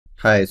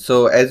Hi,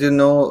 so as you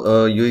know,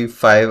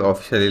 UE5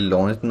 officially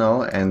launched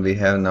now, and we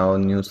have now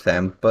new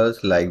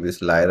samples like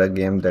this Lyra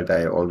game that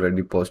I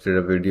already posted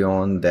a video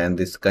on, then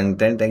this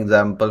content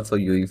example for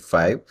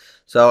UE5.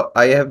 So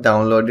I have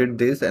downloaded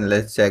this, and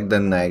let's check the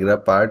Niagara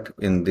part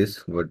in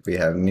this, what we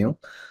have new.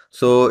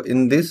 So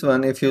in this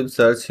one, if you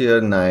search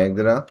here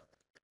Niagara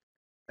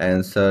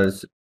and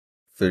search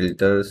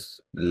filters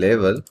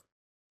level,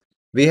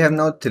 we have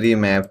now three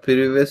maps.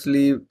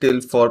 Previously, till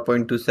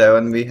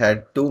 4.27, we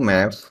had two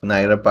maps,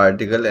 Niagara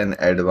Particle and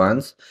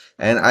Advance.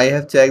 And I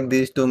have checked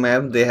these two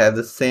maps. They have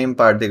the same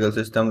particle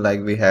system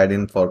like we had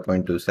in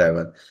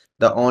 4.27.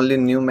 The only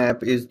new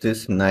map is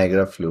this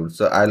Niagara Fluid.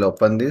 So I'll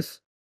open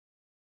this.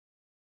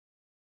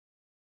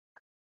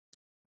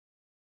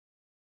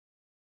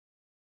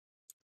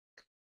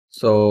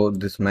 So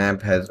this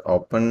map has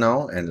opened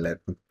now, and let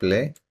me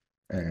play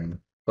and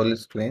full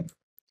screen.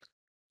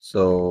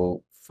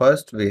 So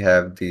first we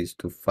have these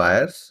two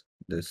fires.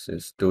 This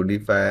is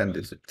 2D fire,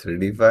 this is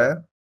 3D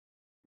fire.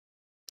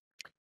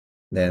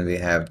 Then we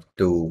have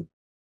two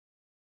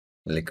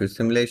liquid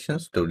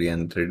simulations, 2D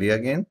and 3D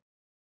again.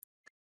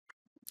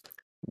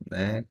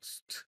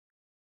 Next,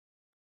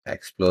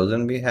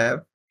 explosion we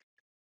have,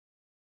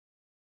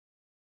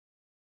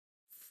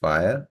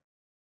 fire,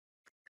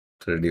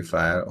 3D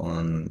fire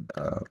on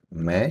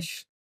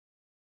mesh,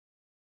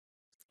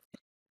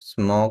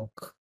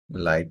 smoke,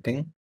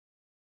 lighting.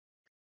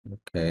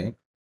 Okay,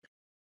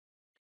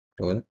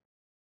 cool.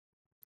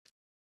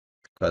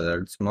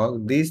 Colored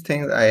smoke. These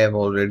things I have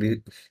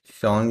already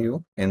shown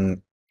you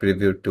in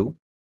preview 2.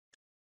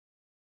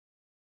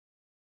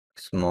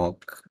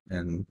 Smoke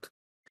and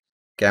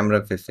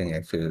camera facing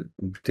actually.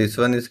 This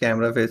one is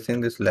camera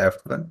facing, this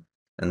left one,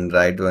 and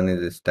right one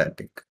is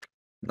static,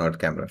 not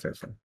camera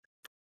facing.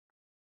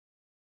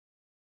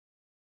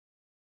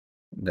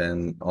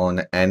 Then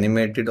on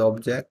animated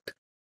object,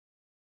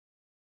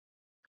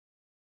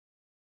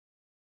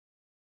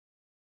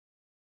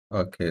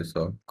 okay,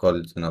 so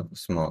collision of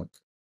smoke.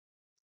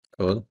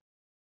 Cool.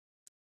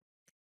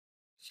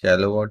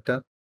 Shallow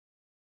water,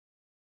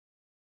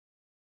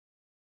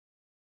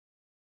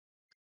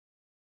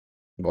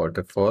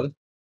 waterfall.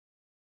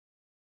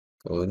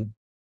 Cool.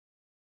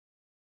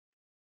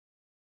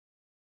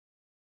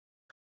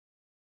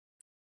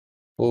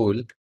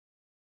 Pool.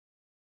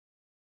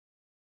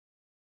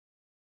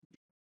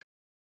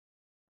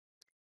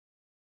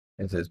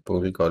 This is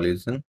pool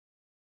collision.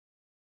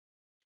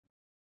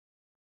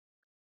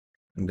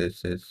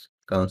 This is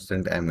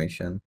constant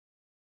emission.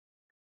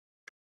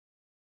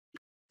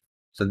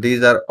 So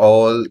these are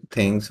all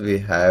things we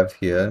have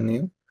here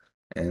new.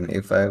 And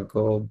if I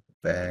go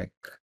back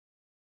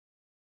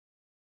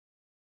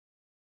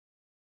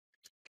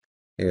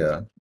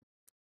here,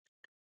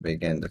 we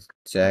can just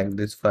check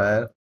this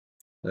file.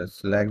 Let's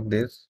select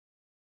this,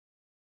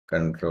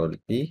 Control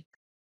E.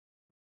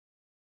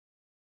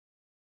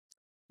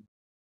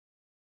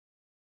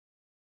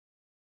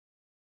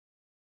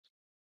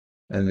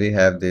 And we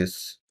have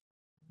this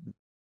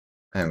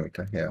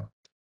emitter here.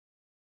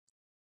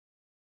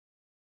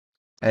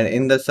 And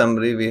in the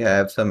summary, we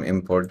have some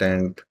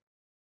important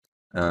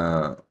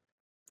uh,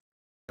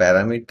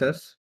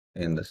 parameters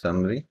in the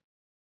summary.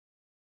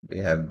 We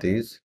have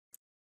these,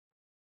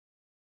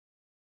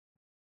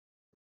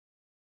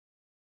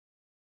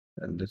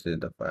 and this is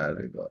the file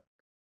we got.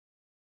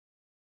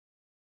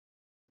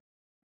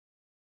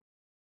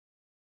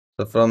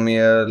 So from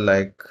here,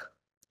 like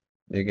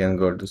you can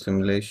go to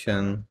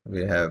simulation.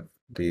 We have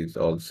these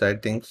all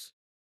settings.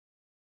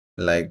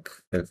 Like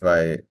if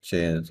I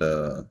change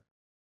the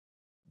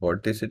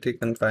vorticity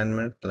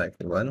confinement, like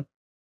 1,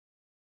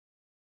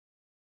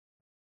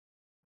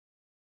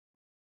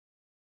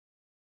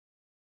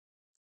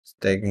 it's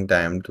taking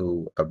time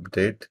to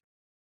update,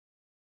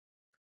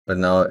 but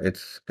now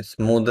it's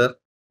smoother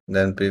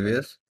than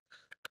previous.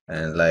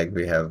 And like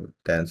we have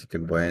density,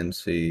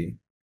 buoyancy,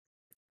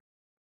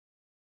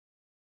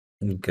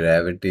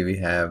 gravity we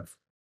have.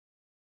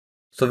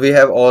 So we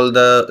have all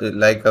the,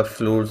 like a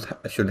fluid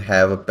should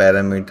have a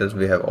parameters.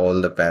 We have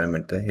all the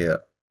parameter here.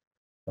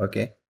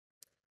 Okay.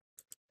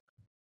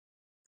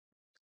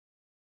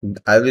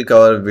 I will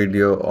cover a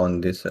video on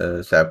this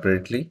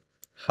separately,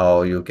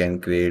 how you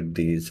can create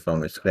these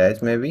from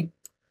scratch maybe.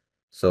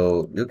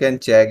 So you can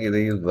check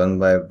these one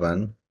by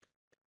one,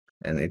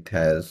 and it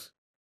has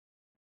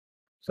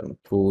some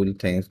cool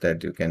things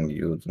that you can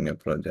use in your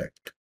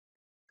project.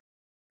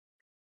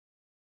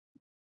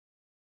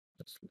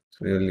 It's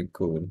really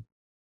cool.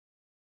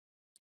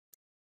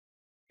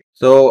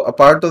 So a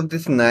part of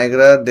this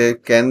Niagara, there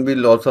can be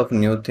lots of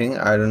new thing.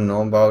 I don't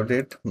know about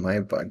it. My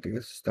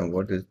particle system,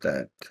 what is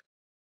that?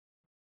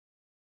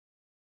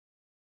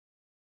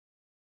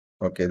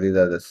 Okay, these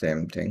are the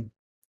same thing.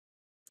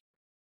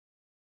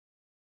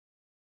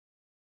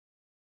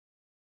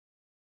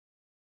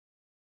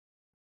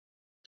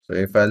 So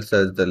if I'll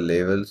search the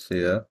levels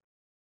here,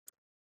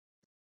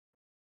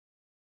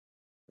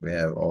 we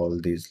have all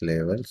these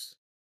levels.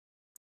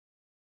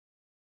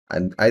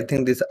 And I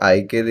think this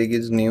IK rig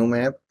is new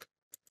map.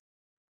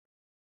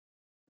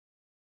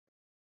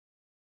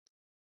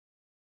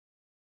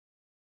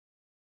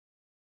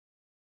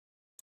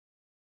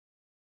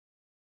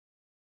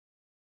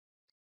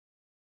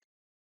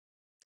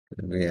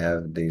 We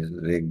have these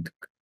rigged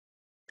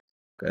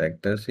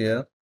characters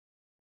here.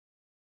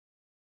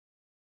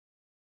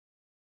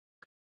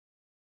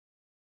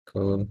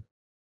 Cool.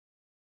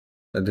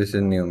 So this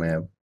is new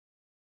map,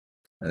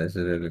 and this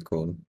is really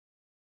cool.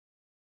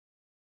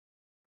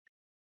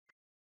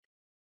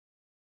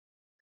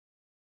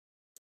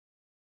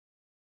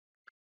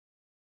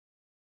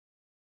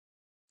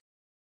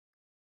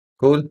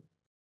 Cool.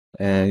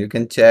 And you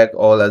can check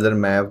all other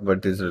map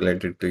what is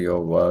related to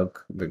your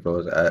work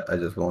because I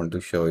just want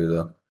to show you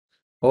the.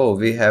 Oh,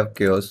 we have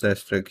chaos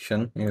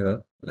restriction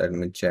here. Let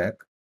me check.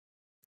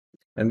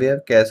 And we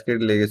have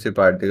cascade legacy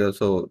particles,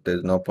 so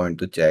there's no point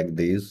to check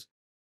these,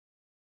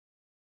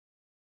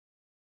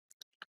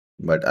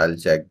 but I'll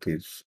check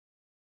these.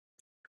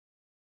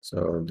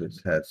 So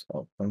this has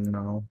open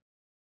now.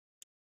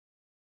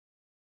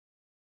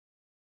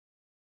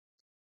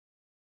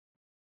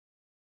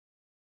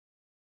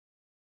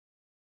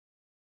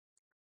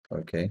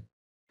 Okay.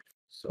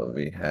 So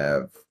we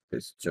have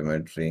this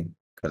geometry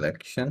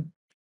collection.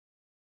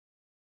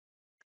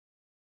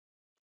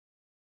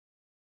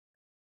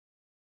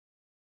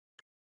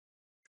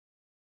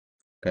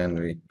 Can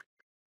we?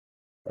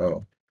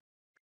 Oh,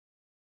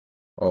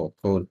 oh,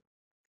 cool.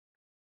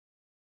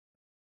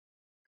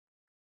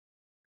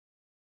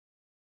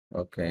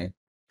 Okay.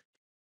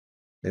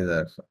 These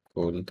are some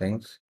cool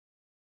things.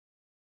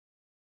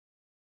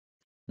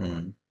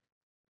 Hmm.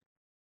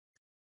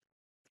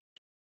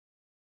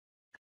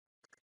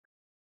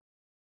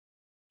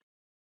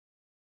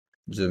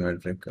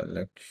 Geometry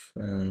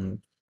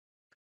collection.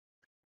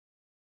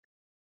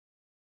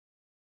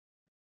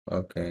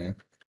 Okay.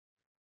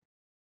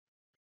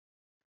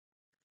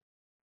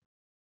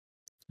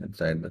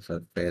 Inside the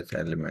surface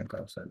element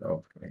outside.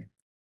 Okay.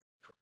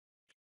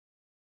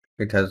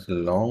 It has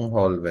long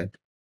hallway.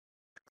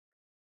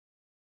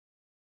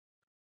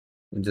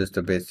 Just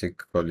a basic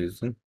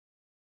collision.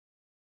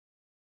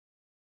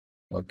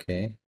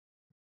 Okay.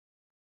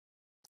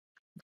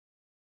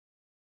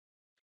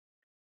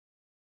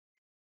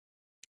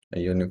 A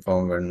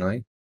uniform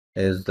Bernoulli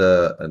is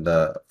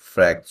the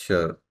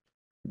fracture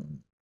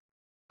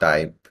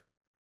type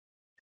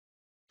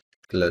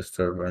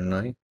cluster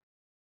Bernoulli.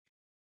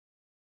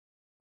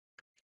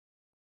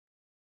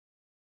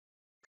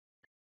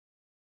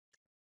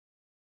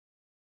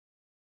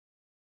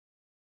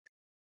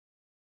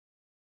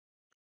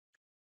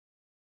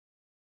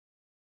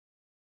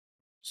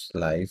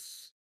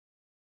 Slice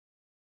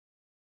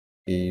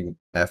E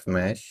F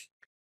mesh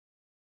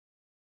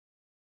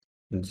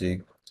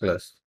G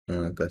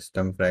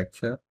custom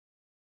fracture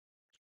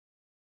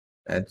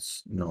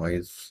H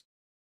noise.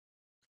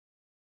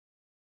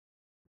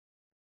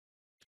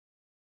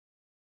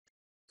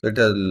 So it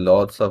has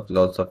lots of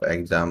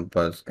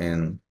examples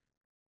in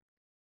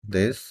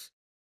this.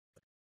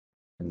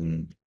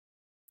 Mm,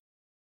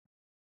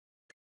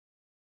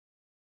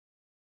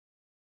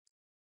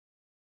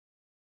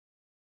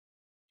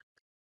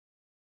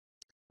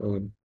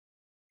 so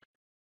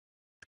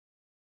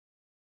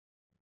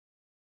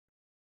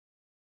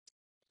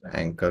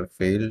anchor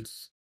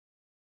fields.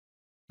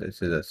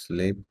 This is a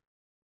sleep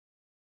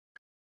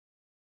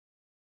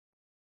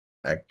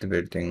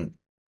activating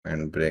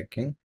and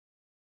braking,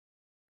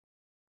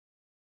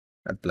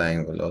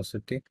 applying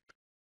velocity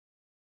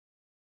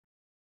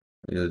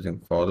using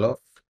fall off,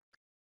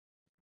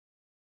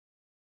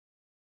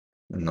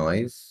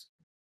 noise,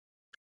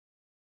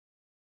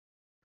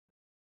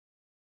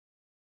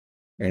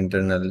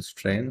 internal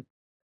strain,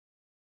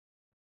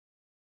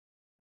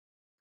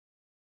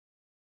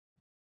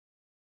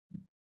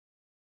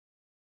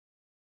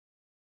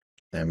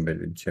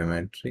 embedded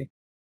geometry,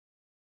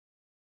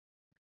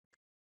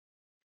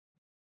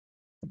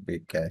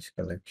 big cache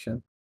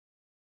collection.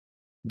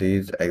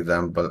 These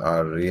examples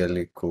are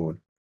really cool,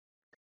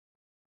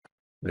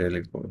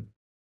 really cool.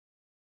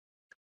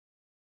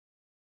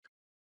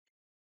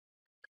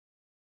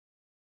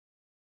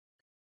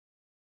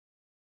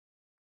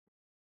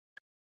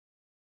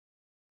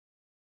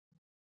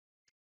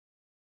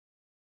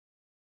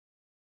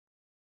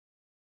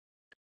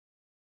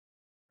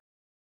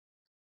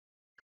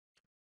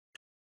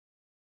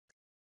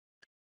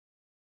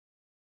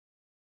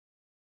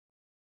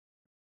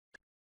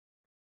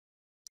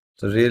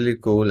 So really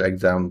cool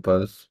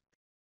examples.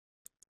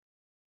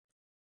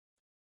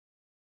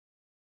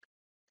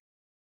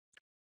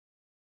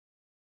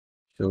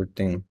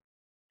 Shooting.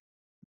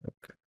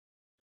 Okay.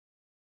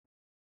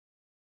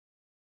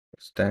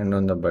 Stand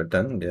on the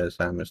button. Yes,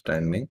 I'm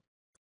standing.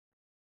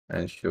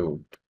 And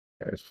shoot.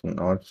 It's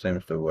not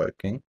seems to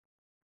working.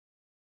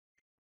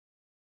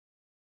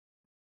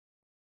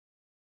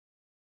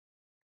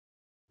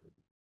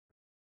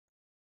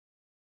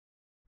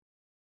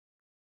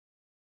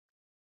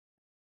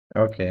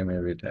 Okay,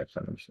 maybe it has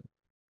some issue.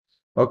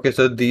 Okay,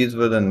 so these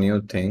were the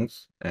new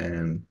things,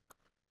 and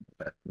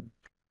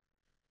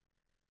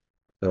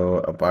so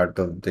a part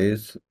of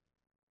this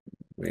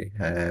we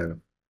have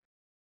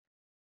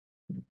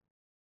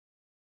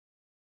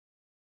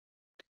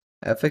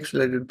FX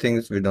related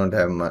things. We don't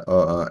have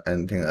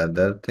anything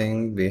other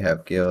thing. We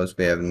have chaos.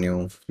 We have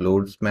new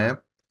fluids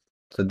map.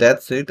 So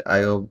that's it.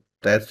 I hope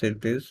that's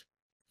it is.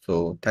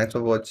 So thanks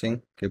for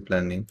watching. Keep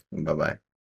learning. Bye bye.